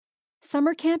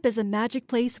Summer camp is a magic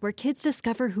place where kids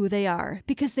discover who they are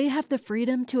because they have the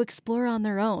freedom to explore on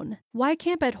their own. Y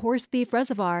Camp at Horse Thief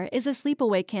Reservoir is a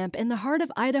sleepaway camp in the heart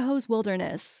of Idaho's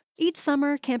wilderness. Each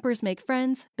summer, campers make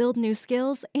friends, build new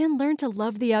skills, and learn to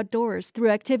love the outdoors through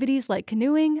activities like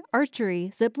canoeing,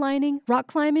 archery, ziplining, rock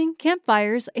climbing,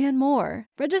 campfires, and more.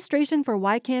 Registration for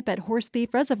Y Camp at Horse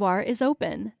Thief Reservoir is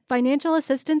open. Financial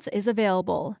assistance is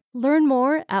available. Learn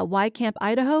more at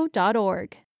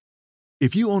ycampidaho.org.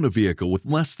 If you own a vehicle with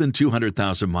less than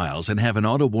 200,000 miles and have an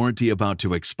auto warranty about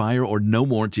to expire or no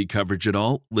warranty coverage at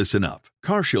all, listen up.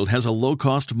 CarShield has a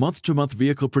low-cost month-to-month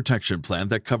vehicle protection plan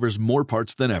that covers more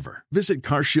parts than ever. Visit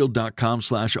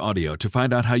carshield.com/audio to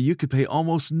find out how you could pay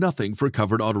almost nothing for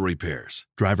covered auto repairs.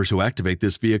 Drivers who activate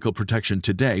this vehicle protection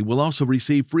today will also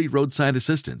receive free roadside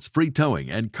assistance, free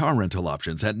towing, and car rental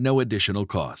options at no additional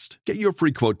cost. Get your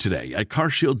free quote today at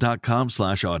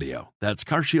carshield.com/audio. That's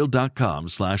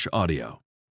carshield.com/audio.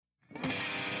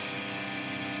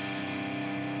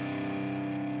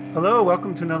 Hello,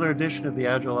 welcome to another edition of the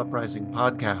Agile Uprising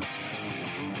podcast.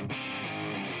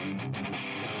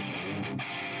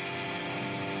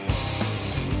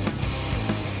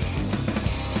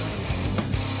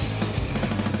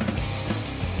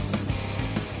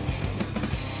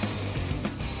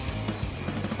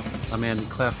 I'm Andy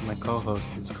Clef, and my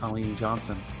co-host is Colleen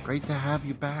Johnson. Great to have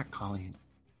you back, Colleen.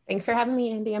 Thanks for having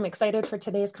me, Andy. I'm excited for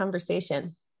today's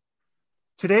conversation.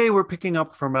 Today, we're picking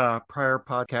up from a prior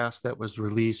podcast that was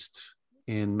released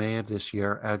in May of this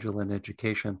year, Agile in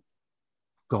Education,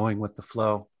 Going with the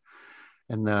Flow.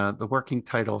 And the working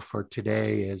title for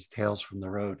today is Tales from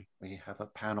the Road. We have a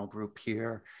panel group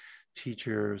here,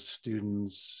 teachers,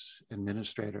 students,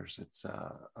 administrators. It's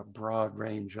a broad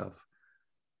range of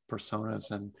personas,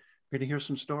 and we're going to hear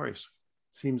some stories.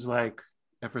 Seems like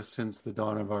ever since the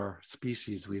dawn of our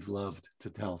species, we've loved to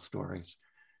tell stories.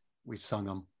 We sung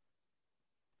them.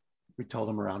 We told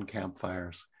them around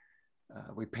campfires.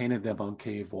 We painted them on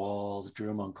cave walls, drew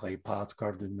them on clay pots,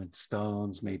 carved them in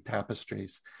stones, made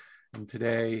tapestries. And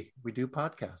today we do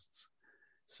podcasts.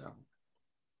 So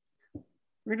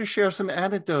we're going to share some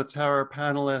anecdotes how our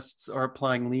panelists are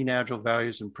applying lean agile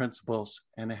values and principles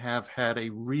and have had a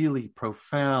really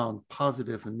profound,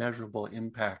 positive, and measurable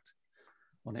impact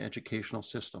on educational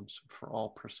systems for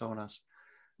all personas.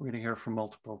 We're going to hear from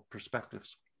multiple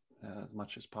perspectives as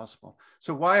much as possible.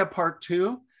 So why a part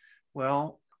two?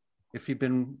 Well, if you've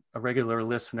been a regular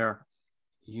listener,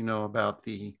 you know about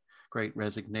the great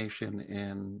resignation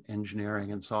in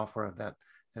engineering and software that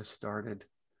has started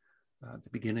at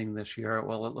the beginning of this year.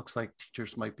 Well, it looks like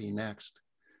teachers might be next.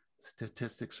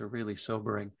 Statistics are really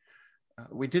sobering.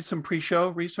 We did some pre-show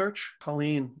research.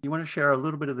 Colleen, you want to share a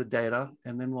little bit of the data,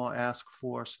 and then we'll ask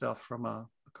for stuff from a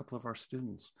couple of our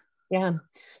students. Yeah,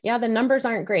 the numbers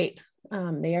aren't great.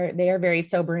 They are very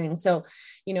sobering. So,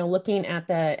 looking at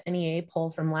the NEA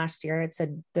poll from last year, it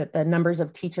said that the numbers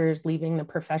of teachers leaving the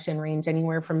profession range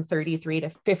anywhere from 33 to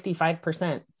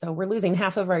 55%. So we're losing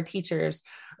half of our teachers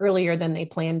earlier than they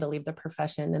planned to leave the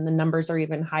profession. And the numbers are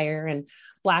even higher in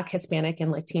Black, Hispanic,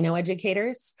 and Latino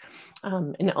educators.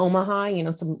 In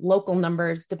Omaha, some local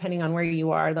numbers, depending on where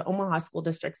you are, the Omaha School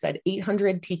District said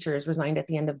 800 teachers resigned at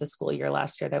the end of the school year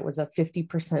last year. That was a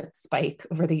 50% spike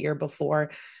over the year before.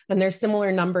 And there's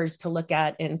similar numbers to look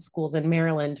at in schools in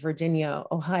Maryland, Virginia,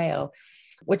 Ohio,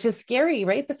 which is scary,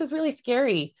 right? This is really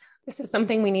scary. This is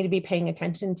something we need to be paying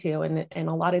attention to. And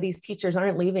a lot of these teachers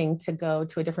aren't leaving to go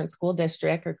to a different school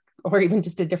district or even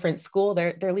just a different school.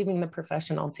 They're leaving the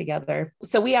profession altogether.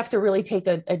 So we have to really take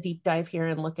a deep dive here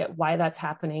and look at why that's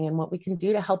happening and what we can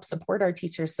do to help support our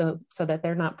teachers so that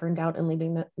they're not burned out and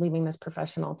leaving this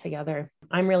profession altogether.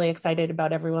 I'm really excited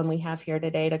about everyone we have here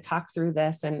today to talk through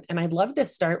this. And I'd love to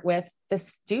start with the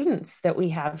students that we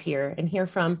have here and hear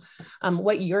from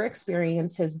what your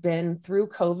experience has been through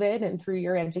COVID and through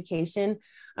your education,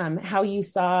 how you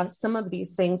saw some of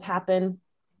these things happen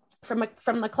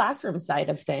from the classroom side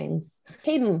of things.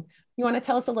 Caden, you want to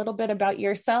tell us a little bit about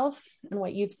yourself and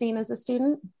what you've seen as a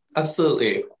student?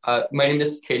 Absolutely. My name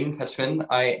is Caden Ketchman.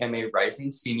 I am a rising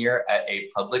senior at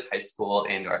a public high school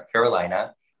in North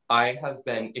Carolina. I have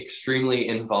been extremely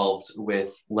involved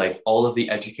with all of the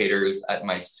educators at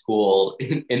my school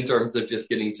in terms of just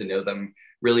getting to know them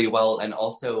really well, and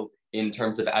also in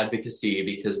terms of advocacy,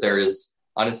 because there is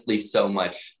honestly so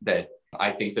much that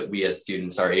I think that we as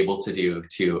students are able to do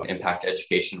to impact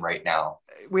education right now.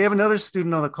 We have another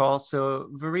student on the call. So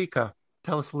Verika,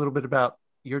 tell us a little bit about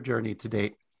your journey to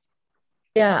date.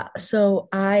 Yeah, so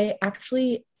I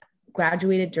actually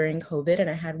graduated during COVID, and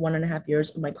I had 1.5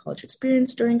 years of my college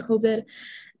experience during COVID.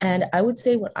 And I would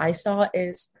say what I saw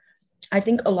is I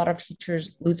think a lot of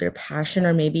teachers lose their passion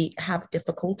or maybe have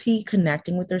difficulty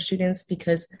connecting with their students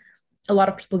because a lot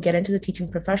of people get into the teaching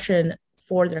profession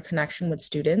for their connection with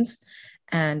students.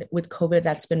 And with COVID,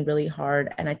 that's been really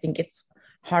hard. And I think it's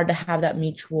hard to have that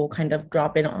mutual kind of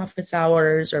drop in office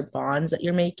hours or bonds that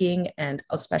you're making. And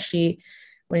especially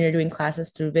when you're doing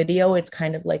classes through video, it's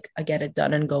kind of like a get it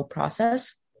done and go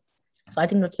process. So I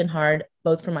think that's been hard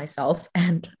both for myself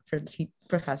and for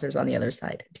professors on the other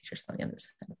side, teachers on the other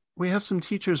side. We have some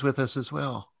teachers with us as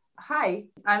well. Hi,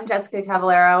 I'm Jessica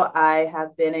Cavallero. I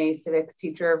have been a civics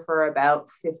teacher for about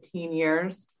 15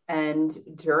 years. And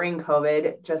during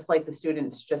COVID, just like the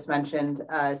students just mentioned,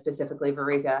 specifically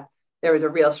Verika, there was a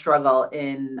real struggle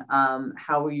in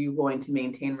how are you going to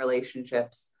maintain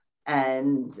relationships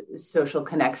and social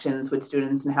connections with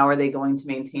students, and how are they going to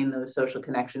maintain those social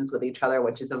connections with each other,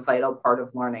 which is a vital part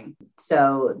of learning.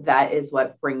 So that is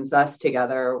what brings us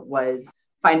together, was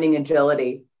finding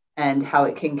agility and how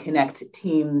it can connect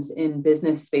teams in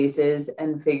business spaces,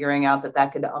 and figuring out that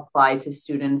that could apply to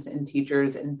students and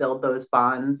teachers and build those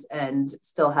bonds and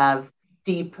still have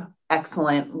deep,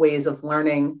 excellent ways of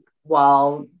learning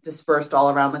while dispersed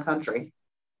all around the country.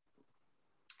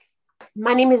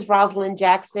 My name is Rosalind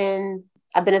Jackson.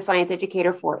 I've been a science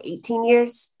educator for 18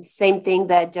 years. Same thing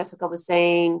that Jessica was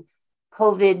saying.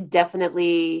 COVID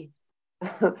definitely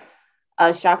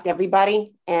shocked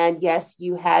everybody. And yes,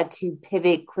 you had to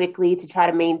pivot quickly to try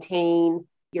to maintain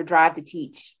your drive to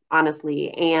teach,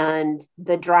 honestly, and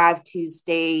the drive to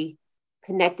stay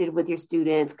connected with your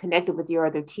students, connected with your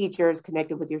other teachers,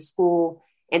 connected with your school,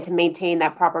 and to maintain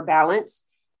that proper balance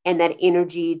and that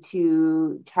energy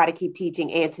to try to keep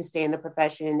teaching and to stay in the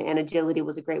profession. And agility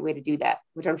was a great way to do that,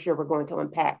 which I'm sure we're going to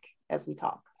unpack as we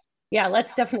talk. Yeah,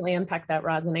 let's definitely unpack that,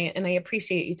 Roz. And I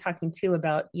appreciate you talking too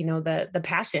about, the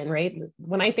passion, right?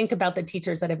 When I think about the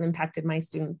teachers that have impacted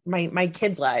my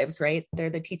kids' lives, right? They're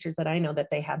the teachers that I know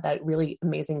that they had that really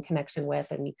amazing connection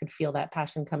with, and you could feel that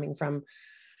passion coming from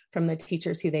the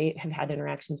teachers who they have had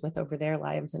interactions with over their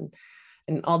lives and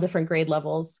all different grade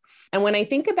levels. And when I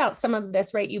think about some of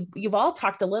this, right, you've all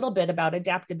talked a little bit about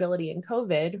adaptability in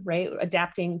COVID, right?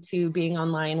 Adapting to being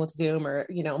online with Zoom, or,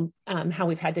 how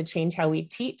we've had to change how we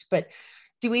teach. But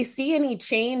do we see any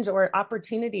change or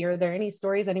opportunity? Or are there any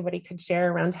stories anybody could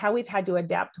share around how we've had to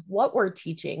adapt what we're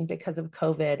teaching because of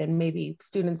COVID, and maybe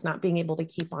students not being able to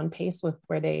keep on pace with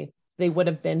where they would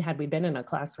have been had we been in a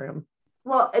classroom?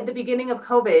 Well, at the beginning of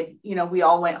COVID, we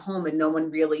all went home and no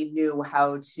one really knew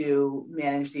how to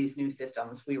manage these new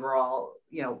systems. We were all,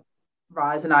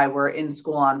 Roz and I were in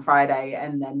school on Friday,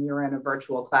 and then we were in a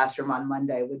virtual classroom on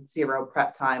Monday with zero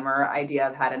prep time or idea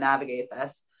of how to navigate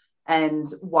this. And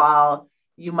while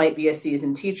you might be a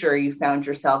seasoned teacher, you found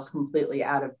yourselves completely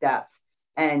out of depth,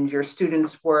 and your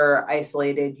students were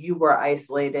isolated, you were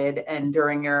isolated. And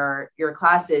during your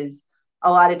classes, a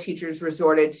lot of teachers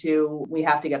resorted to, we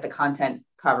have to get the content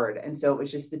covered. And so it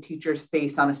was just the teacher's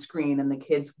face on a screen, and the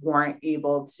kids weren't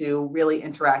able to really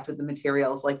interact with the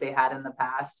materials like they had in the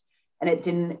past. And it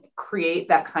didn't create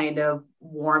that kind of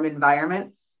warm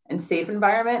environment and safe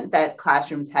environment that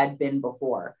classrooms had been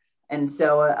before. And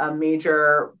so a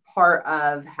major part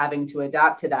of having to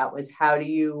adapt to that was how do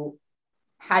you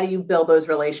build those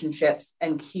relationships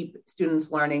and keep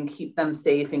students learning, keep them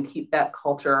safe, and keep that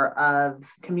culture of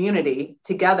community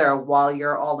together while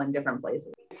you're all in different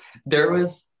places? There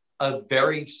was a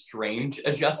very strange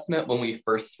adjustment when we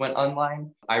first went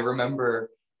online. I remember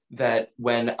that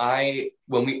when I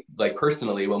went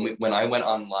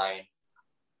online,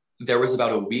 there was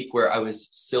about a week where I was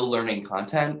still learning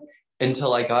content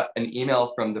until I got an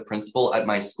email from the principal at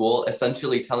my school,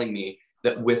 essentially telling me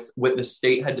that with what the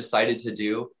state had decided to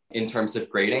do in terms of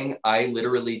grading, I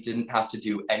literally didn't have to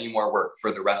do any more work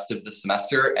for the rest of the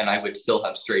semester, and I would still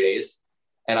have straight A's.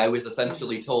 And I was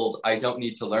essentially told I don't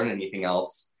need to learn anything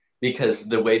else, because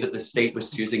the way that the state was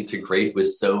choosing to grade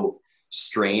was so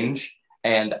strange.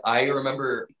 And I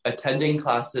remember attending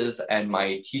classes and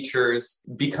my teachers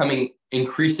becoming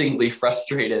increasingly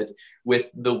frustrated with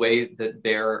the way that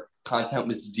their content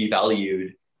was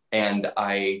devalued. And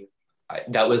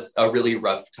that was a really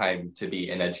rough time to be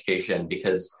in education,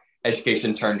 because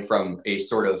education turned from a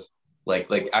sort of like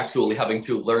actually having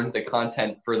to learn the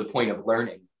content for the point of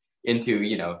learning into,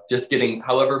 just getting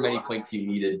however many points you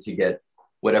needed to get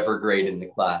whatever grade in the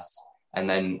class, and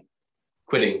then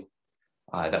quitting.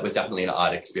 That was definitely an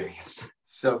odd experience.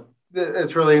 So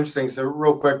it's really interesting. So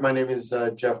real quick, my name is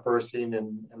Jeff Burstein,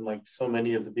 and like so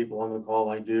many of the people on the call,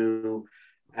 I do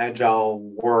agile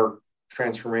work,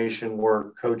 transformation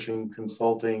work, coaching,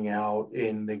 consulting out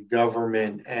in the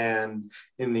government and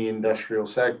in the industrial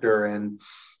sector. And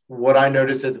what I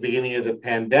noticed at the beginning of the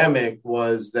pandemic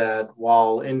was that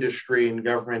while industry and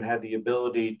government had the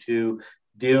ability to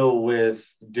deal with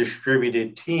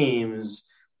distributed teams,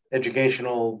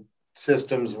 educational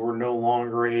systems were no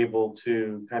longer able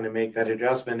to kind of make that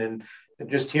adjustment. And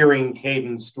just hearing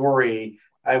Caden's story,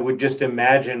 I would just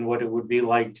imagine what it would be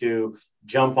like to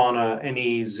jump on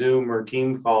any Zoom or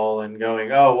team call and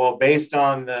going, oh, well, based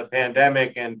on the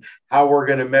pandemic and how we're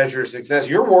going to measure success,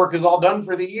 your work is all done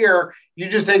for the year. You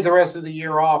just take the rest of the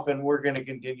year off and we're going to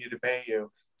continue to pay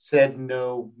you. Said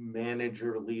no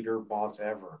manager, leader, boss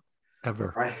ever.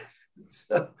 Right.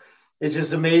 So it's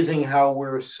just amazing how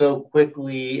we're so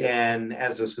quickly and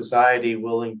as a society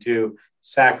willing to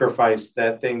sacrifice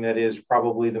that thing that is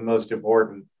probably the most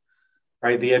important,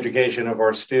 right? The education of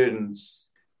our students.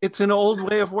 It's an old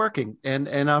way of working. And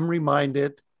I'm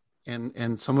reminded,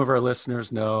 and some of our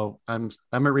listeners know, I'm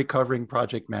a recovering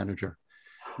project manager.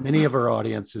 Many of our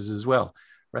audiences as well,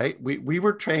 right? We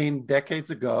were trained decades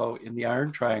ago in the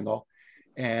Iron Triangle.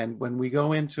 And when we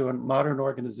go into a modern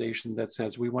organization that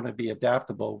says we want to be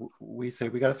adaptable, we say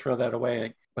we got to throw that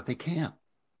away, but they can't.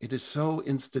 It is so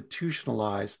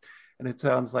institutionalized. And it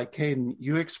sounds like, Caden,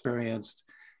 you experienced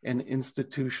an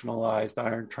institutionalized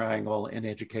Iron Triangle in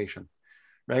education,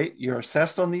 right? You're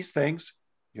assessed on these things.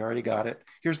 You already got it.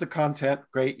 Here's the content.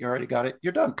 Great. You already got it.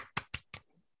 You're done.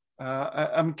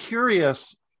 I'm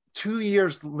curious, 2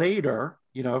 years later,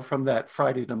 from that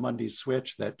Friday to Monday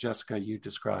switch that Jessica, you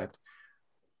described,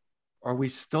 are we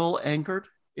still anchored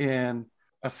in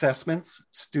assessments,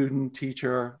 student,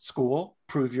 teacher, school,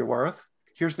 prove your worth?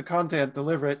 Here's the content,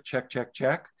 deliver it, check, check,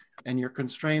 check. And your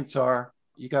constraints are,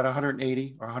 you got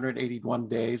 180 or 181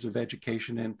 days of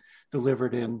education and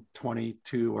delivered in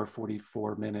 22 or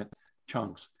 44-minute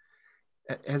chunks.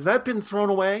 Has that been thrown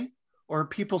away? Or are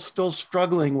people still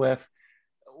struggling with,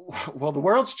 well, the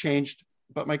world's changed,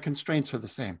 but my constraints are the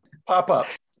same? Pop up.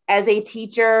 As a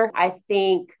teacher, I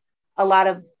think a lot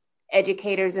of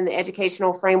educators in the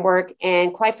educational framework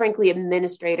and quite frankly,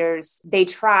 administrators, they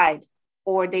tried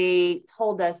or they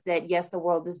told us that, yes, the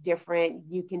world is different.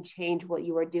 You can change what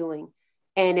you are doing.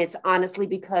 And it's honestly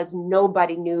because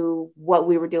nobody knew what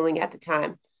we were doing at the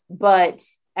time. But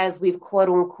as we've quote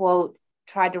unquote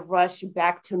tried to rush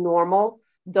back to normal,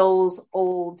 those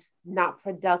old, not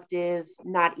productive,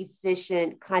 not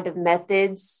efficient kind of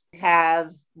methods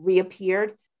have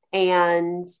reappeared.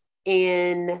 And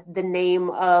in the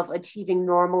name of achieving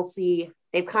normalcy,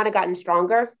 they've kind of gotten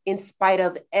stronger in spite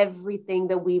of everything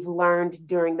that we've learned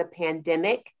during the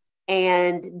pandemic.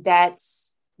 And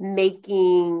that's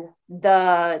making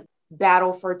the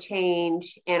battle for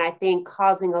change, and I think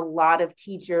causing a lot of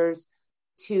teachers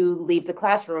to leave the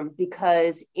classroom,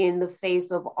 because in the face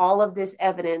of all of this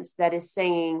evidence that is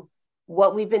saying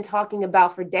what we've been talking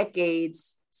about for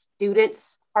decades,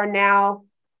 students are now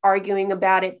arguing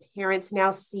about it. Parents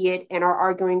now see it and are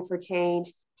arguing for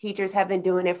change. Teachers have been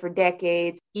doing it for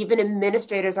decades. Even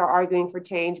administrators are arguing for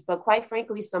change. But quite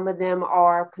frankly, some of them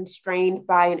are constrained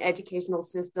by an educational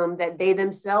system that they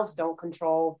themselves don't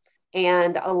control.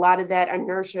 And a lot of that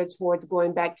inertia towards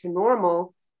going back to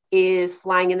normal is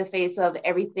flying in the face of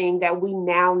everything that we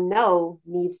now know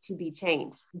needs to be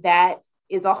changed. That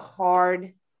is a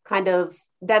hard kind of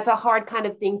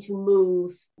thing to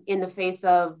move in the face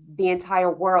of the entire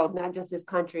world, not just this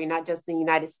country, not just the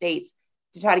United States,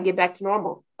 to try to get back to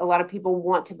normal. A lot of people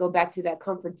want to go back to that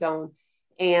comfort zone,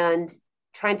 and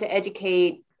trying to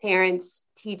educate parents,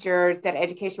 teachers, that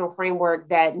educational framework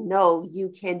that no, you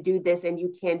can do this and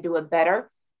you can do it better.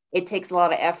 It takes a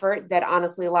lot of effort that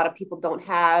honestly, a lot of people don't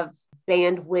have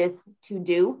bandwidth to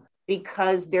do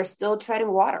because they're still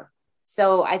treading water.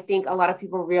 So I think a lot of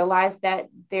people realize that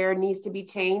there needs to be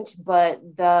change, but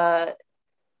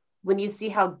when you see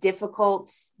how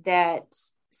difficult that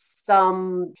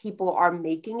some people are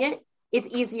making it, it's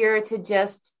easier to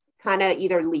just kind of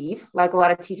either leave, like a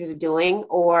lot of teachers are doing,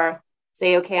 or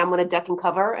say, okay, I'm going to duck and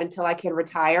cover until I can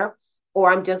retire,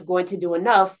 or I'm just going to do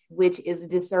enough, which is a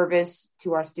disservice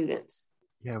to our students.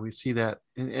 Yeah, we see that.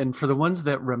 And for the ones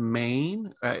that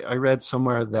remain, I read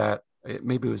somewhere that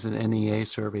maybe it was an NEA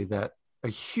survey that a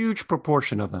huge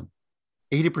proportion of them,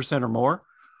 80% or more,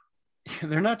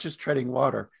 they're not just treading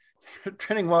water,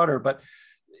 but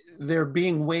they're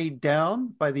being weighed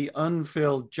down by the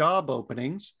unfilled job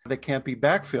openings that can't be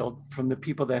backfilled from the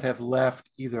people that have left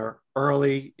either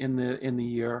early in the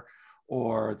year,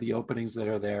 or the openings that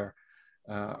are there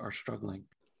are struggling.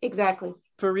 Exactly.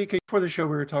 Farika, before the show,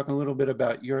 we were talking a little bit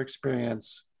about your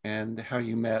experience and how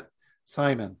you met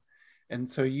Simon. And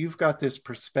so you've got this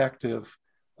perspective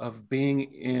of being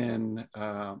in,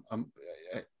 I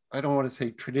don't want to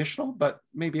say traditional, but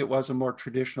maybe it was a more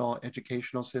traditional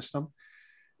educational system.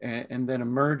 and then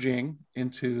emerging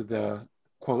into the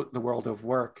quote, the world of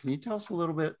work. Can you tell us a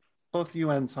little bit, both you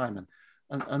and Simon,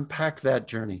 unpack that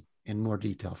journey in more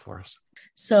detail for us?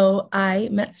 So I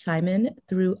met Simon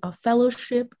through a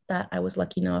fellowship that I was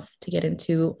lucky enough to get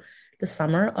into the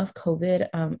summer of COVID.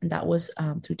 And that was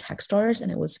through Techstars,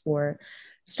 and it was for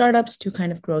startups to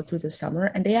kind of grow through the summer.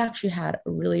 And they actually had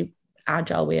a really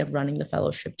agile way of running the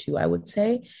fellowship too, I would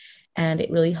say. And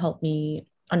it really helped me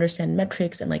understand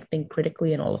metrics and like think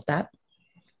critically and all of that.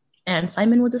 And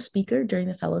Simon was a speaker during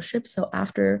the fellowship. So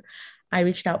after I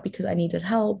reached out because I needed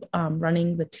help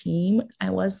running the team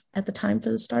I was at the time for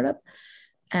the startup.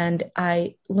 And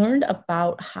I learned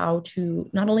about how to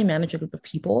not only manage a group of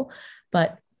people,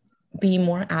 but be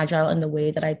more agile in the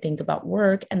way that I think about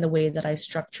work and the way that I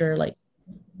structure like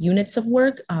units of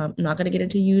work. I'm not going to get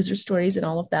into user stories and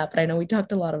all of that, but I know we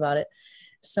talked a lot about it.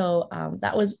 So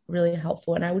that was really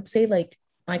helpful. And I would say like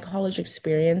my college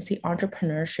experience, the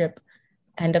entrepreneurship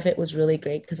end of it was really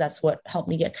great because that's what helped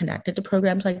me get connected to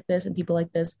programs like this and people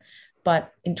like this.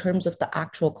 But in terms of the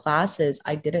actual classes,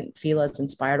 I didn't feel as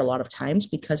inspired a lot of times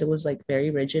because it was like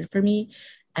very rigid for me.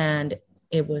 And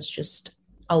it was just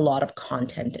a lot of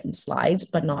content and slides,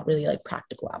 but not really like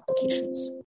practical applications.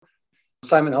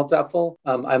 Simon Heltzapfel.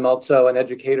 I'm also an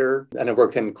educator and I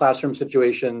work in classroom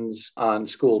situations on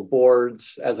school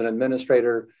boards as an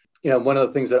administrator. You know, one of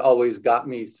the things that always got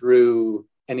me through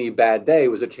any bad day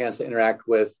was a chance to interact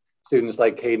with students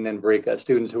like Caden and Barika,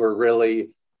 students who were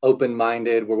really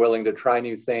open-minded, were willing to try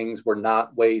new things, were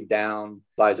not weighed down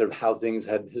by sort of how things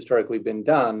had historically been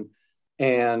done.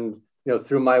 And, you know,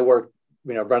 through my work,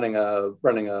 you know, running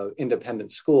a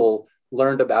independent school,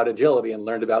 learned about agility and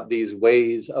learned about these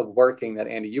ways of working that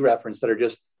Andy, you referenced, that are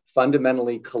just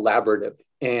fundamentally collaborative.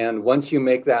 And once you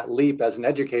make that leap as an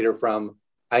educator from,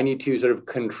 I need to sort of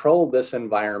control this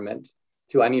environment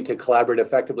to I need to collaborate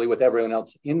effectively with everyone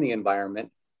else in the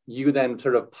environment, you then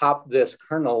sort of pop this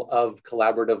kernel of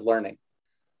collaborative learning.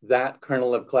 That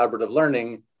kernel of collaborative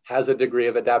learning has a degree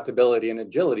of adaptability and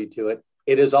agility to it.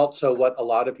 It is also what a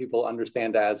lot of people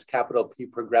understand as capital P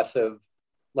progressive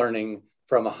learning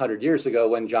from 100 years ago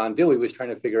when John Dewey was trying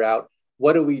to figure out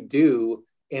what do we do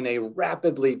in a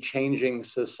rapidly changing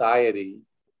society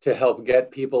to help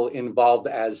get people involved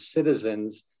as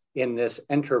citizens in this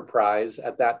enterprise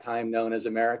at that time known as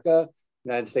America,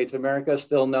 United States of America,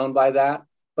 still known by that.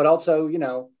 But also, you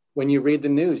know, when you read the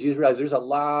news, you realize there's a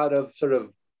lot of sort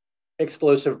of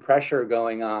explosive pressure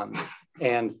going on,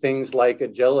 and things like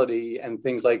agility and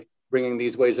things like bringing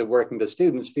these ways of working to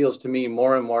students feels to me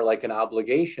more and more like an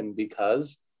obligation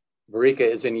because Barika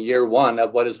is in year one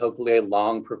of what is hopefully a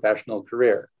long professional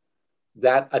career.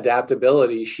 That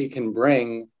adaptability she can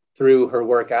bring through her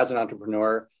work as an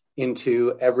entrepreneur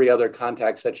into every other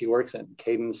context that she works in.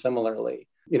 Caden similarly.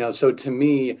 You know, so to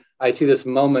me, I see this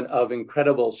moment of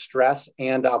incredible stress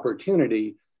and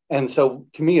opportunity. And so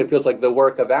to me, it feels like the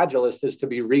work of Agilist is to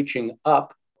be reaching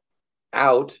up,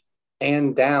 out,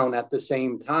 and down at the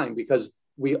same time, because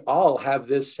we all have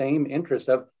this same interest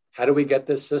of how do we get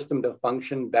this system to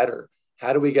function better?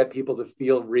 How do we get people to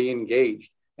feel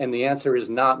re-engaged? And the answer is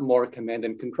not more command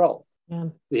and control. Yeah.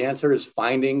 The answer is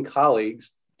finding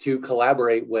colleagues to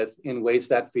collaborate with in ways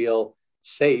that feel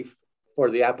safe for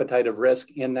the appetite of risk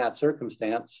in that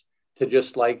circumstance, to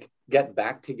just like get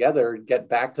back together, get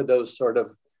back to those sort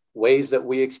of ways that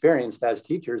we experienced as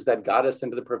teachers that got us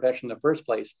into the profession in the first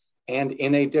place. And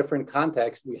in a different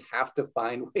context, we have to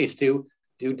find ways to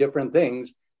do different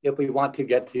things if we want to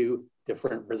get to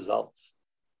different results.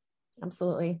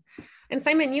 Absolutely. And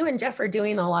Simon, you and Jeff are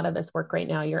doing a lot of this work right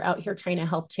now. You're out here trying to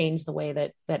help change the way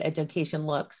that education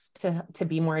looks, to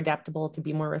be more adaptable, to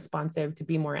be more responsive, to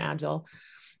be more agile.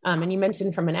 And you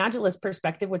mentioned from an Agilist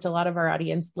perspective, which a lot of our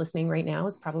audience listening right now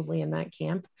is probably in that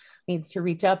camp, needs to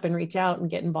reach up and reach out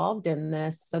and get involved in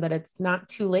this so that it's not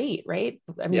too late, right?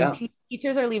 I mean,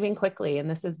 teachers are leaving quickly, and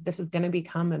this is going to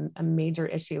become a major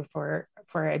issue for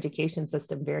our education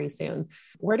system very soon.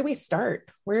 Where do we start?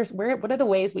 What are the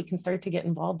ways we can start to get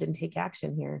involved and take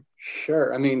action here?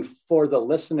 Sure. I mean, for the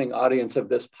listening audience of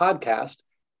this podcast,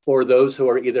 for those who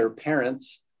are either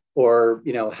parents or,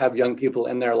 you know, have young people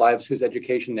in their lives whose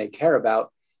education they care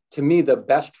about, to me, the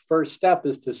best first step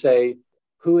is to say,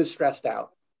 who is stressed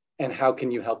out and how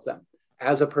can you help them?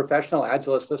 As a professional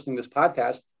Agilist listening to this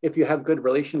podcast, if you have good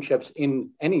relationships in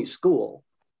any school,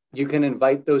 you can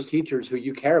invite those teachers who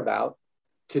you care about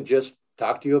to just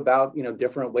talk to you about, you know,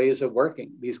 different ways of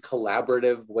working, these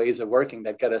collaborative ways of working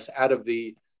that get us out of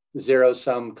the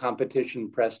zero-sum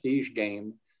competition prestige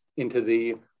game into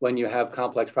the, when you have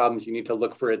complex problems, you need to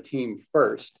look for a team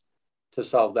first to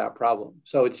solve that problem.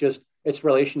 So it's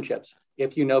relationships.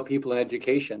 If you know people in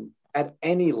education, at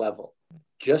any level.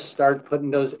 Just start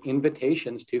putting those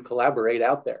invitations to collaborate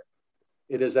out there.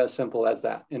 It is as simple as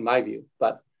that, in my view,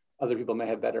 but other people may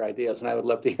have better ideas, and I would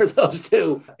love to hear those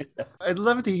too. I'd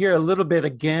love to hear a little bit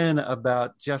again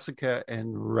about Jessica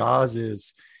and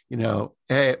Roz's,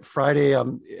 hey, Friday,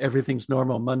 everything's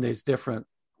normal, Monday's different.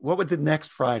 What would the next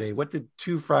Friday, what did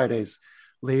 2 Fridays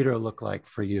later look like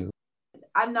for you?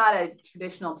 I'm not a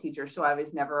traditional teacher, so I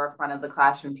was never a front of the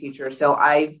classroom teacher. So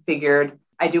I figured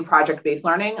I do project-based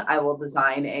learning. I will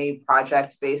design a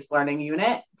project-based learning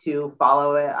unit to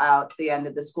follow it out the end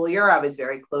of the school year. I was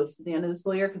very close to the end of the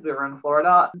school year because we were in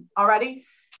Florida already.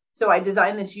 So I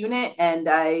designed this unit and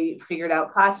I figured out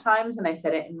class times and I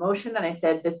set it in motion. And I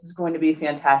said, this is going to be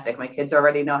fantastic. My kids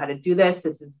already know how to do this.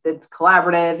 It's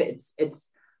collaborative. It's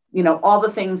all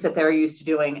the things that they're used to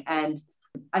doing. And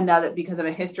another, because I'm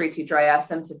a history teacher, I asked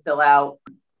them to fill out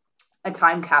a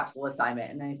time capsule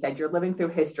assignment. And I said, you're living through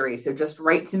history. So just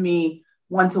write to me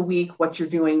once a week what you're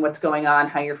doing, what's going on,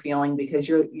 how you're feeling, because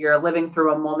you're living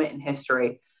through a moment in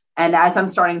history. And as I'm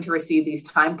starting to receive these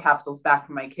time capsules back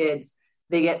from my kids,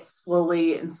 they get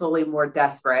slowly more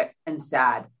desperate and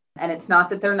sad. And it's not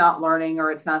that they're not learning,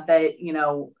 or it's not that,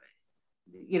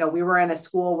 we were in a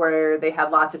school where they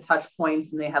had lots of touch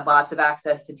points and they had lots of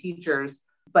access to teachers,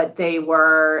 but they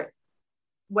were,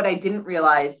 what I didn't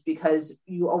realize, because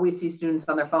you always see students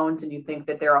on their phones and you think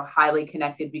that they're highly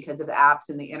connected because of apps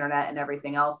and the internet and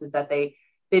everything else, is that they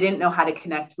didn't know how to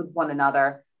connect with one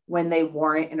another when they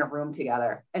weren't in a room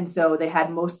together. And so they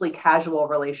had mostly casual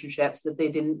relationships that they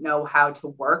didn't know how to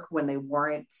work when they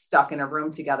weren't stuck in a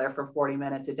room together for 40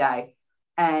 minutes a day.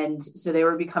 And so they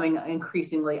were becoming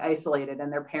increasingly isolated,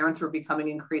 and their parents were becoming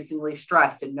increasingly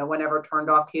stressed, and no one ever turned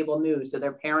off cable news. So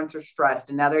their parents are stressed,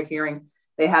 and now they're hearing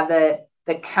they have the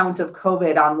count of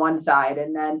COVID on one side,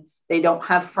 and then they don't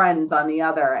have friends on the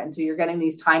other. And so you're getting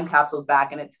these time capsules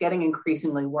back, and it's getting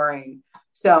increasingly worrying.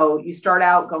 So you start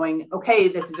out going, okay,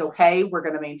 this is okay. We're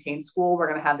going to maintain school. We're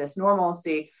going to have this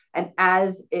normalcy. And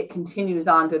as it continues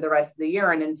on through the rest of the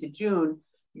year and into June,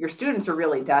 your students are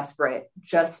really desperate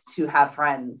just to have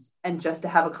friends and just to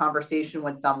have a conversation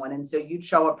with someone. And so you'd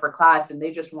show up for class and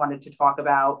they just wanted to talk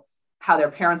about how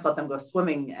their parents let them go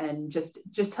swimming and just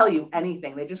tell you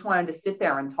anything. They just wanted to sit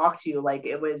there and talk to you like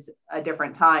it was a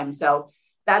different time. So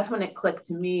that's when it clicked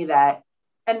to me that,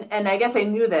 and I guess I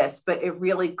knew this, but it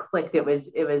really clicked. It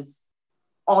was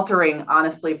altering,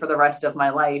 honestly, for the rest of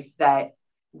my life, that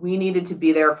we needed to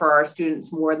be there for our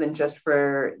students more than just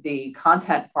for the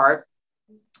content part.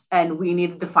 And we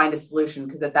needed to find a solution,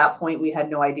 because at that point we had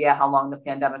no idea how long the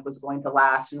pandemic was going to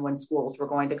last and when schools were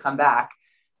going to come back.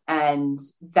 And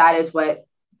that is what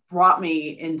brought me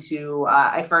into,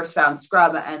 I first found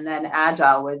Scrum, and then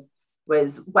Agile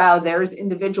was, wow, there's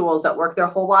individuals that work their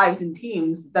whole lives in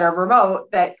teams that are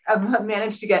remote that have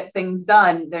managed to get things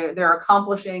done. They're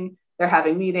accomplishing, they're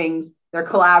having meetings, they're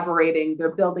collaborating,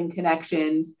 they're building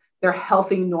connections, they're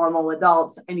healthy, normal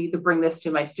adults. I need to bring this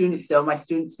to my students so my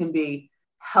students can be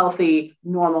healthy,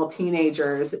 normal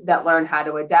teenagers that learn how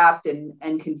to adapt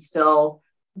and can still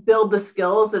build the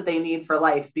skills that they need for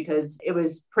life, because it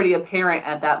was pretty apparent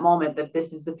at that moment that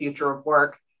this is the future of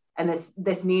work, and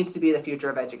this needs to be the future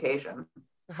of education.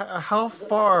 How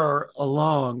far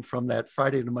along from that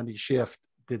Friday to Monday shift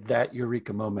did that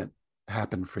eureka moment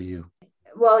happen for you?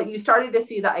 Well, you started to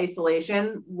see the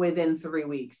isolation within 3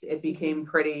 weeks. It became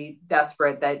pretty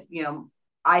desperate that,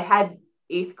 I had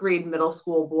 8th grade middle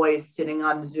school boys sitting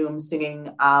on Zoom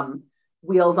singing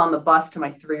Wheels on the Bus to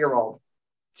my 3-year-old,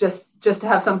 just to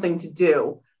have something to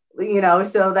do,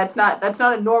 so that's not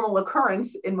a normal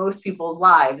occurrence in most people's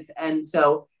lives. And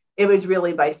so it was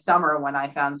really by summer when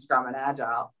I found Scrum and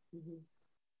Agile. Mm-hmm.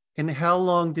 And how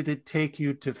long did it take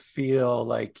you to feel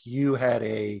like you had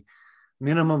a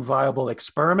minimum viable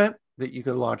experiment that you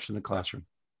could launch in the classroom?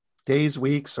 Days,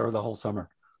 weeks, or the whole summer?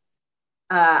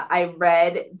 I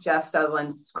read Jeff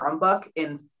Sutherland's Scrum book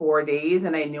in 4 days,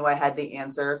 and I knew I had the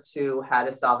answer to how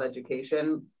to solve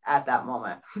education at that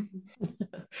moment.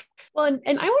 Well,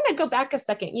 and I want to go back a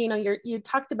second. You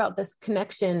talked about this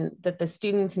connection that the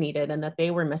students needed and that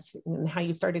they were missing, and how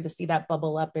you started to see that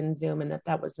bubble up in Zoom, and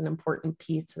that was an important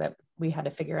piece that we had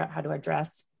to figure out how to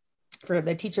address for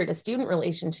the teacher to student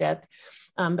relationship.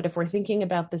 But if we're thinking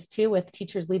about this too, with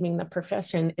teachers leaving the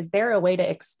profession, is there a way to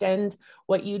extend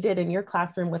what you did in your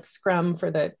classroom with Scrum for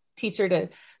the teacher to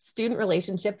student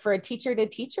relationship for a teacher to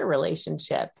teacher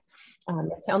relationship?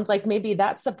 It sounds like maybe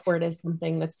that support is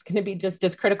something that's going to be just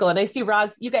as critical. And I see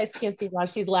Roz, you guys can't see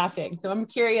Roz, she's laughing. So I'm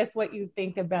curious what you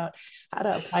think about how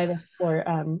to apply this for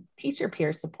teacher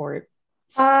peer support.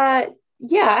 Yeah,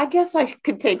 I guess I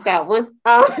could take that one.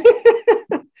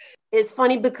 It's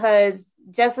funny because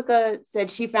Jessica said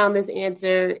she found this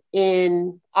answer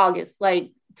in August,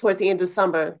 like towards the end of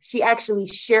summer. She actually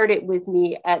shared it with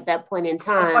me at that point in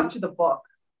time. I bought you the book.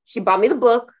 She bought me the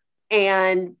book,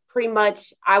 and pretty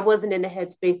much I wasn't in the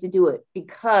headspace to do it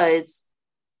because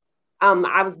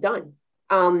I was done.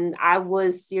 I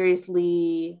was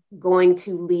seriously going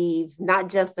to leave, not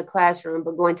just the classroom,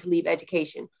 but going to leave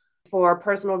education for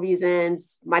personal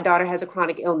reasons. My daughter has a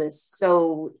chronic illness,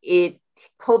 so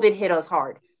COVID hit us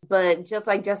hard. But just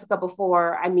like Jessica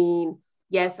before, I mean,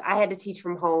 yes, I had to teach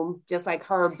from home, just like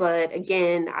her. But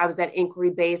again, I was that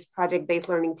inquiry-based, project-based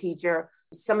learning teacher.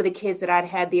 Some of the kids that I'd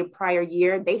had the prior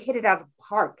year, they hit it out of the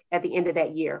park at the end of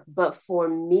that year. But for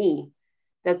me,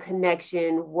 the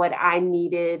connection, what I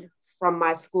needed from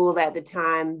my school at the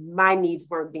time, my needs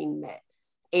weren't being met.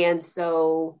 And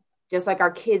so just like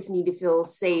our kids need to feel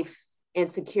safe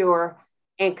and secure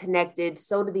and connected,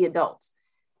 so do the adults.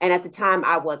 And at the time,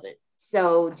 I wasn't.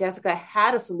 So Jessica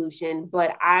had a solution,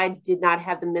 but I did not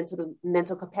have the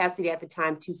mental capacity at the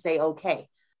time to say, okay.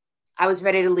 I was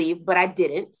ready to leave, but I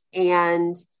didn't.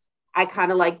 And I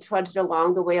kind of like trudged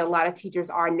along the way a lot of teachers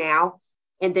are now.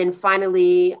 And then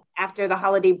finally, after the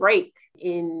holiday break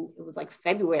it was like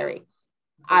February,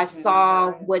 I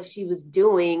saw what she was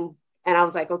doing and I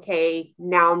was like, okay,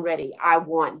 now I'm ready. I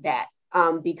want that.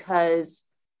 Because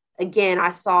again,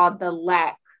 I saw the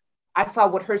lack. I saw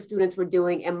what her students were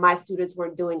doing and my students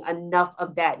weren't doing enough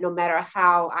of that, no matter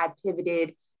how I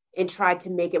pivoted and tried to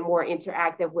make it more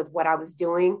interactive with what I was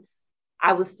doing.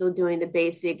 I was still doing the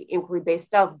basic inquiry-based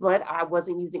stuff, but I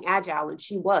wasn't using Agile, and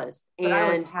she was. But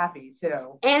I was happy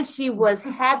too. And she was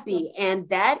happy, and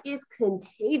that is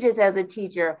contagious as a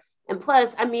teacher. And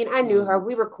plus, I mean, I knew her.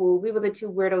 We were cool. We were the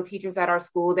two weirdo teachers at our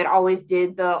school that always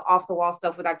did the off-the-wall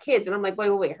stuff with our kids. And I'm like,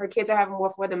 wait, her kids are having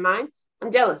more fun than mine?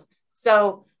 I'm jealous.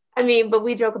 So, I mean, but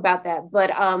we joke about that. But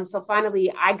so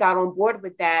finally, I got on board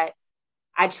with that.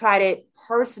 I tried it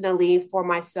personally for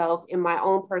myself in my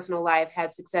own personal life,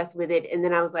 had success with it. And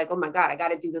then I was like, oh my God, I got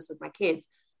to do this with my kids.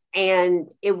 And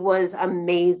it was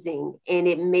amazing. And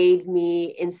it made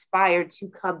me inspired to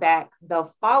come back the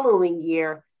following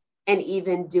year and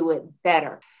even do it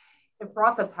better. It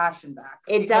brought the passion back.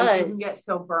 It does. You can get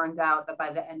so burned out that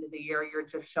by the end of the year, you're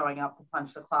just showing up to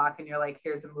punch the clock and you're like,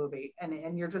 here's a movie,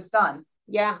 and you're just done.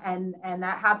 Yeah. And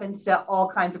that happens to all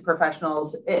kinds of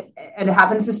professionals. And it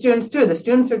happens to students too. The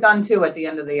students are done too at the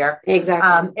end of the year.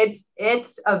 Exactly.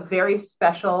 It's a very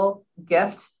special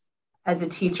gift as a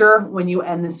teacher when you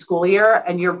end the school year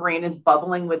and your brain is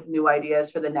bubbling with new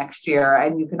ideas for the next year,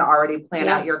 and you can already plan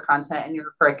out your content and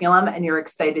your curriculum, and you're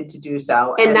excited to do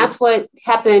so. And that's what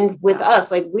happened with us.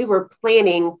 Like, we were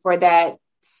planning for that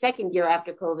second year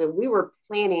after COVID. We were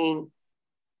planning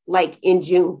like in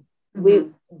June.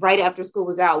 Mm-hmm. Right after school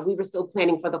was out, we were still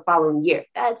planning for the following year.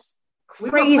 That's crazy. We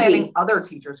were planning other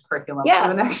teachers' curriculum for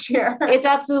the next year. It's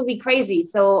absolutely crazy.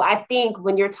 So I think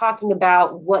when you're talking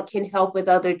about what can help with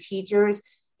other teachers,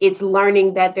 it's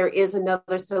learning that there is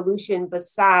another solution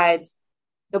besides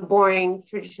the boring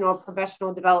traditional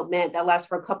professional development that lasts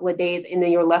for a couple of days and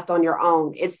then you're left on your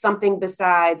own. It's something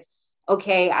besides,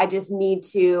 okay, I just need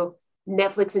to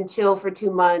Netflix and chill for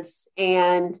 2 months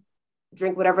and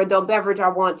drink whatever adult beverage I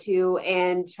want to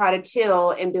and try to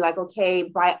chill and be like, okay,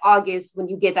 by August, when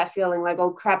you get that feeling like,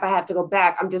 oh crap, I have to go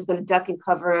back, I'm just going to duck and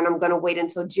cover and I'm going to wait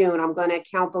until June. I'm going to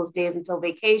count those days until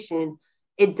vacation.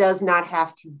 It does not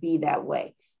have to be that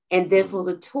way. And this was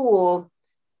a tool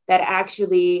that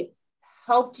actually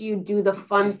helped you do the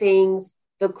fun things,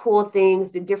 the cool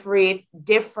things, the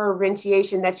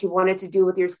differentiation that you wanted to do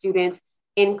with your students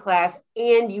in class,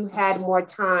 and you had more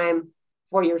time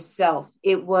for yourself.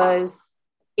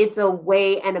 It's a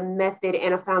way and a method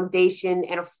and a foundation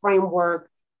and a framework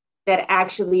that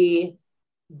actually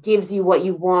gives you what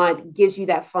you want, gives you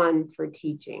that fun for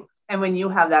teaching. And when you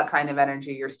have that kind of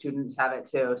energy, your students have it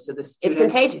too. So the students, it's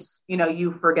contagious. You know,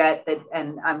 you forget that,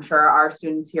 and I'm sure our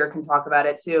students here can talk about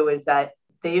it too, is that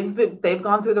they've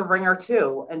gone through the ringer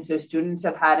too. And so students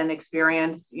have had an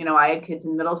experience. You know, I had kids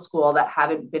in middle school that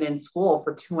haven't been in school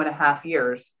for 2.5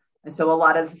 years. And so a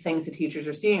lot of the things the teachers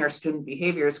are seeing are student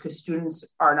behaviors because students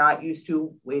are not used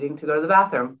to waiting to go to the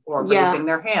bathroom or raising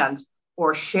their hand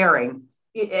or sharing.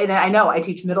 And I know I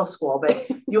teach middle school, but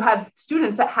you have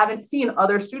students that haven't seen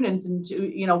other students. And,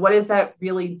 you know, what does that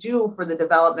really do for the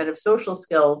development of social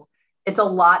skills? It's a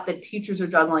lot that teachers are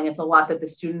juggling. It's a lot that the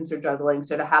students are juggling.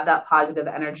 So to have that positive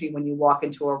energy when you walk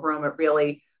into a room, it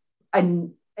really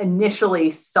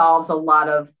initially solves a lot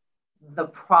of the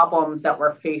problems that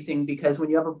we're facing, because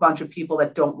when you have a bunch of people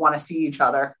that don't want to see each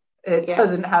other, it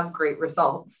doesn't have great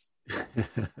results.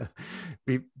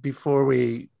 Before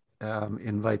we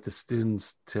invite the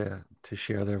students to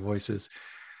share their voices.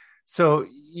 So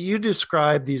you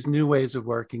described these new ways of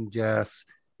working, Jess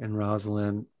and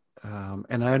Rosalind,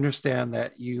 and I understand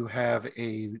that you have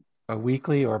a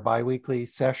weekly or bi-weekly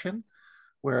session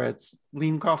where it's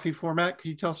lean coffee format.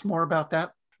 Can you tell us more about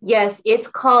that? Yes, it's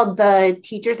called the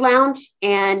Teachers Lounge,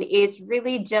 and it's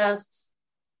really just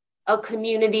a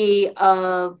community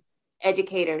of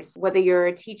educators, whether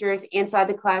you're teachers inside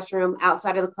the classroom,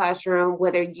 outside of the classroom,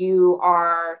 whether you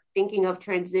are thinking of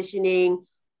transitioning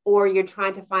or you're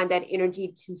trying to find that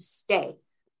energy to stay.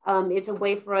 It's a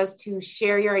way for us to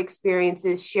share your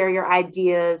experiences, share your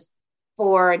ideas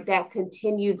for that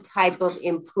continued type of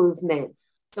improvement.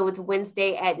 So it's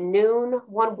Wednesday at noon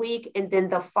one week, and then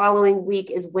the following week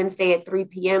is Wednesday at 3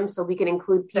 p.m. So we can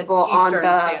include people on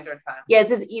the Standard Time.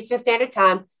 Yes, it's Eastern Standard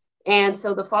Time. And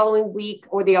so the following week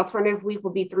or the alternative week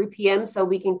will be 3 p.m. So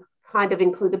we can kind of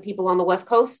include the people on the West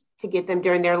Coast to get them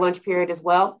during their lunch period as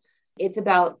well. It's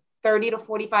about 30 to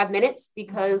 45 minutes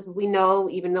because we know,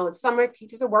 even though it's summer,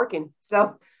 teachers are working.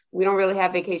 So we don't really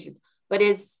have vacations, but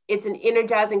it's an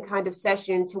energizing kind of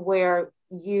session to where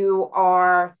you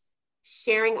are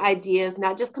sharing ideas,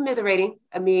 not just commiserating.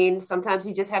 I mean, sometimes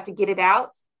you just have to get it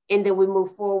out, and then we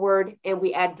move forward and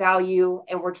we add value,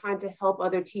 and we're trying to help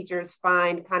other teachers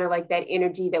find kind of like that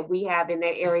energy that we have in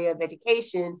that area of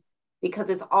education, because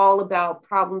it's all about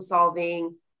problem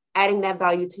solving, adding that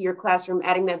value to your classroom,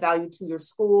 adding that value to your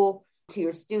school, to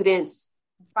your students.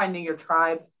 Finding your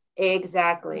tribe.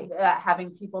 Exactly.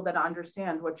 Having people that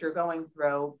understand what you're going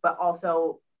through, but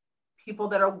also people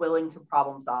that are willing to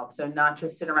problem solve. So not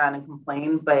just sit around and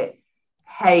complain, but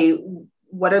hey,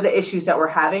 what are the issues that we're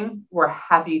having? We're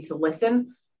happy to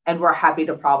listen, and we're happy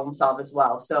to problem solve as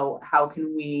well. So how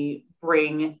can we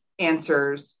bring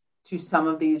answers to some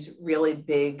of these really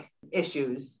big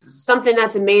issues? Something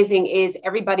that's amazing is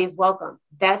everybody is welcome.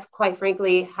 That's quite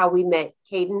frankly how we met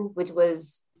Caden, which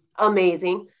was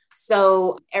amazing.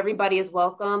 So everybody is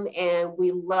welcome, and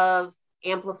we love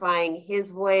amplifying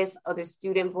his voice, other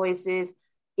student voices,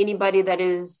 anybody that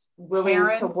is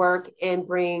willing to work and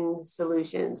bring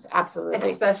solutions. Absolutely.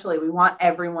 Especially, we want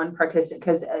everyone participating,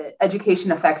 because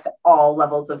education affects all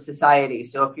levels of society.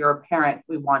 So if you're a parent,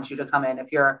 we want you to come in.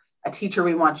 If you're a teacher,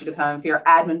 we want you to come. If you're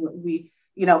admin,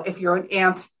 if you're an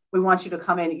aunt, we want you to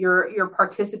come in. You're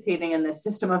participating in the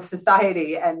system of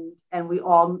society, and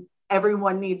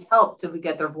everyone needs help to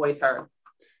get their voice heard.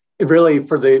 It really,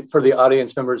 for the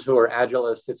audience members who are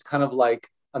Agilists, it's kind of like,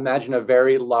 imagine a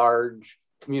very large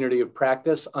community of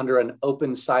practice under an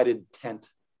open-sided tent.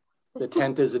 The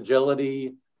tent is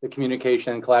agility, the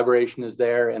communication and collaboration is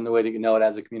there, and the way that you know it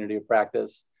as a community of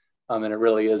practice. And it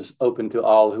really is open to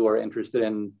all who are interested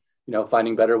in,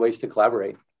 finding better ways to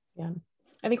collaborate. Yeah.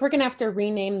 I think we're going to have to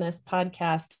rename this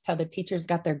podcast How the Teachers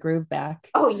Got Their Groove Back.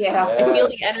 Oh, yeah. I feel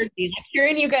the energy. Like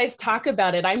hearing you guys talk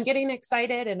about it, I'm getting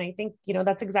excited. And I think,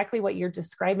 that's exactly what you're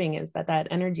describing, is that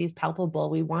energy is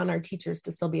palpable. We want our teachers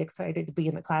to still be excited to be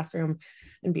in the classroom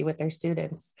and be with their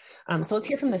students. So let's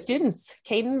hear from the students.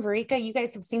 Caden, Verika, you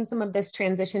guys have seen some of this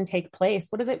transition take place.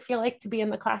 What does it feel like to be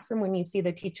in the classroom when you see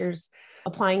the teachers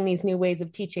applying these new ways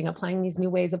of teaching, applying these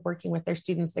new ways of working with their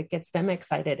students that gets them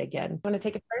excited again? Want to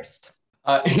take it first?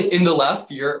 In the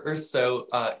last year or so,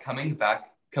 coming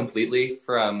back completely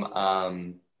from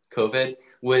COVID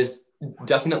was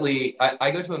definitely, I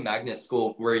go to a magnet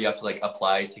school where you have to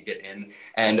apply to get in.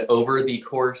 And over the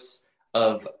course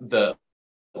of the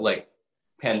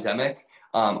pandemic,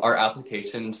 our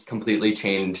applications completely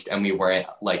changed, and we weren't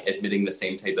admitting the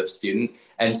same type of student.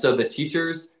 And so the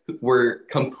teachers were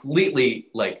completely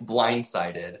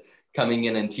blindsided coming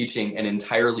in and teaching an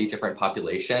entirely different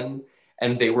population.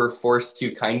 And they were forced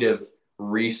to kind of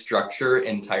restructure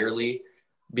entirely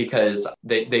because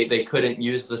they couldn't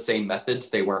use the same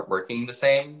methods. They weren't working the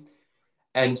same.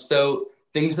 And so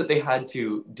things that they had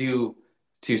to do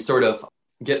to sort of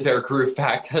get their groove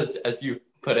back, as you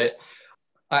put it,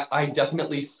 I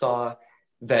definitely saw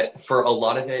that for a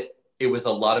lot of it, it was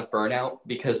a lot of burnout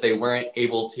because they weren't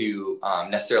able to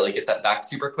necessarily get that back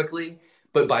super quickly.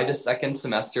 But by the second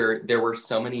semester, there were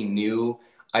so many new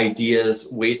ideas,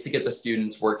 ways to get the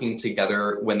students working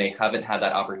together when they haven't had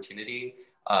that opportunity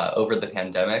over the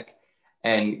pandemic.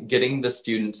 And getting the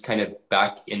students kind of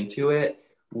back into it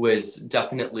was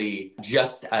definitely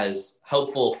just as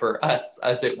helpful for us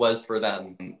as it was for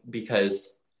them,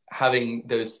 because having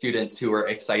those students who were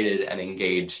excited and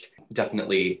engaged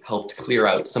definitely helped clear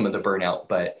out some of the burnout.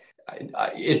 But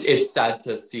it's sad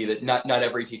to see that not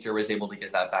every teacher was able to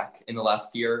get that back in the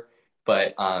last year,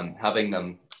 but having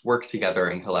them work together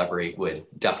and collaborate would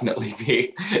definitely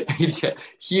be a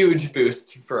huge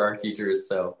boost for our teachers.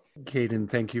 So Caden,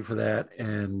 thank you for that.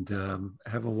 And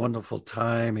have a wonderful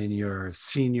time in your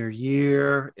senior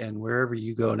year and wherever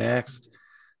you go next.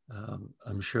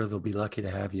 I'm sure they'll be lucky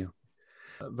to have you.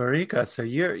 Verika, so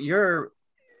you're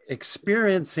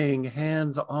experiencing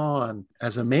hands-on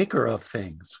as a maker of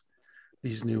things,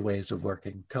 these new ways of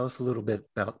working. Tell us a little bit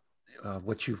about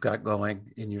what you've got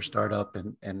going in your startup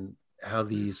and how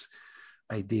these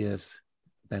ideas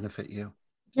benefit you.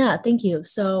 Yeah, thank you.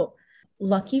 So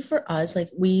lucky for us, like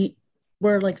we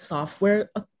were like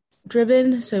software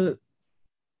driven. So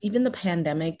even the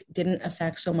pandemic didn't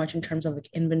affect so much in terms of like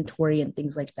inventory and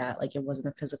things like that. Like it wasn't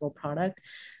a physical product.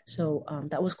 So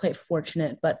that was quite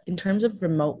fortunate. But in terms of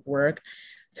remote work,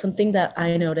 something that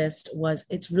I noticed was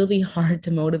it's really hard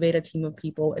to motivate a team of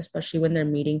people, especially when they're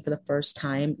meeting for the first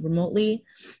time remotely.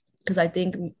 Because I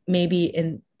think maybe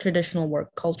in traditional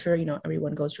work culture, you know,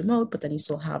 everyone goes remote, but then you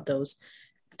still have those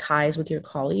ties with your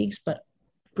colleagues. But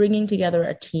bringing together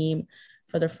a team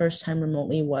for the first time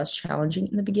remotely was challenging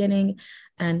in the beginning.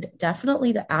 And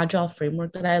definitely the agile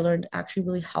framework that I learned actually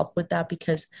really helped with that,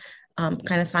 because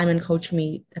kind of Simon coached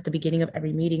me at the beginning of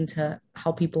every meeting to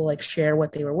help people like share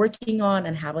what they were working on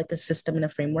and have like a system and a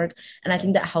framework. And I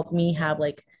think that helped me have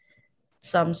like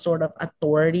some sort of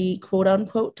authority, quote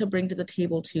unquote, to bring to the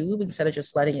table too, instead of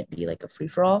just letting it be like a free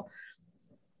for all.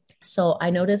 So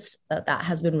I noticed that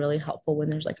has been really helpful when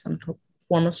there's like some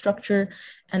form of structure,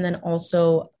 and then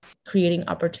also creating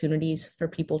opportunities for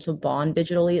people to bond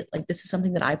digitally. Like this is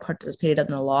something that I participated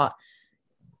in a lot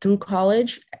through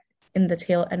college in the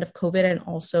tail end of COVID, and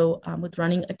also with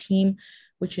running a team,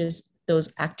 which is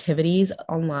those activities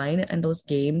online and those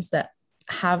games that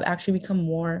have actually become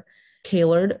more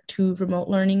tailored to remote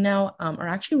learning now are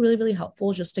actually really, really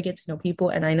helpful just to get to know people.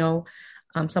 And I know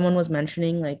someone was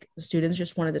mentioning like the students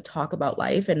just wanted to talk about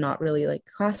life and not really like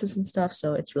classes and stuff.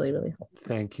 So it's really, really helpful.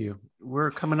 Thank you.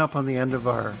 We're coming up on the end of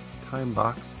our time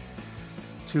box.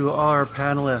 To all our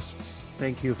panelists,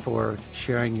 thank you for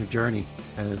sharing your journey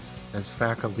as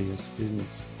faculty, as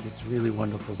students. It's really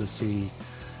wonderful to see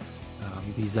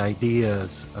these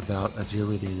ideas about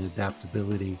agility and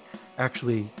adaptability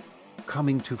actually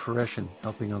coming to fruition,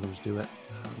 helping others do it,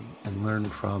 and learn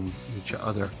from each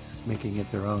other, making it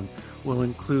their own. We'll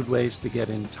include ways to get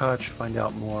in touch, find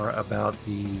out more about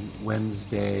the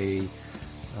Wednesday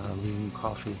Lean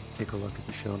Coffee. Take a look at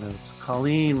the show notes.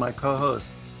 Colleen, my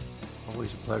co-host,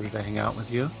 always a pleasure to hang out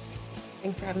with you.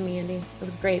 Thanks for having me, Andy. It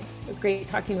was great. It was great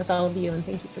talking with all of you, and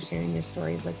thank you for sharing your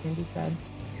stories, like Andy said.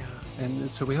 Yeah,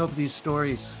 and so we hope these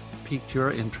stories piqued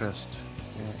your interest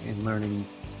in learning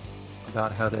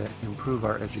about how to improve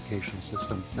our education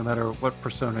system, no matter what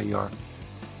persona you are,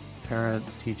 parent,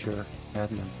 teacher,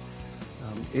 admin.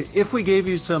 If we gave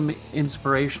you some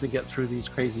inspiration to get through these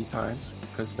crazy times,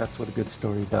 because that's what a good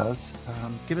story does,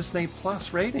 give us an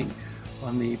A+ rating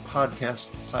on the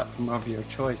podcast platform of your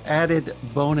choice. Added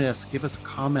bonus, give us a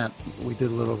comment. We did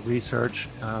a little research.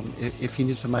 If you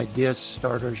need some ideas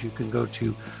starters, you can go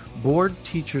to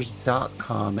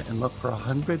boardteachers.com and look for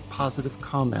 100 positive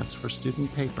comments for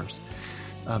student papers.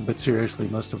 But seriously,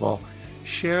 most of all,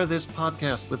 share this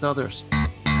podcast with others,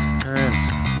 parents,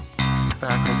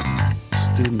 faculty,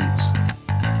 students,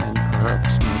 and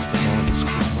perhaps most of all, the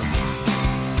schoolwork.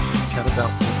 Chat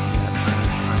about looking at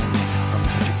time from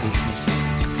educational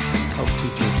systems, help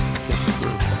teachers get the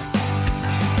groove back.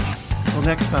 Till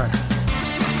next time.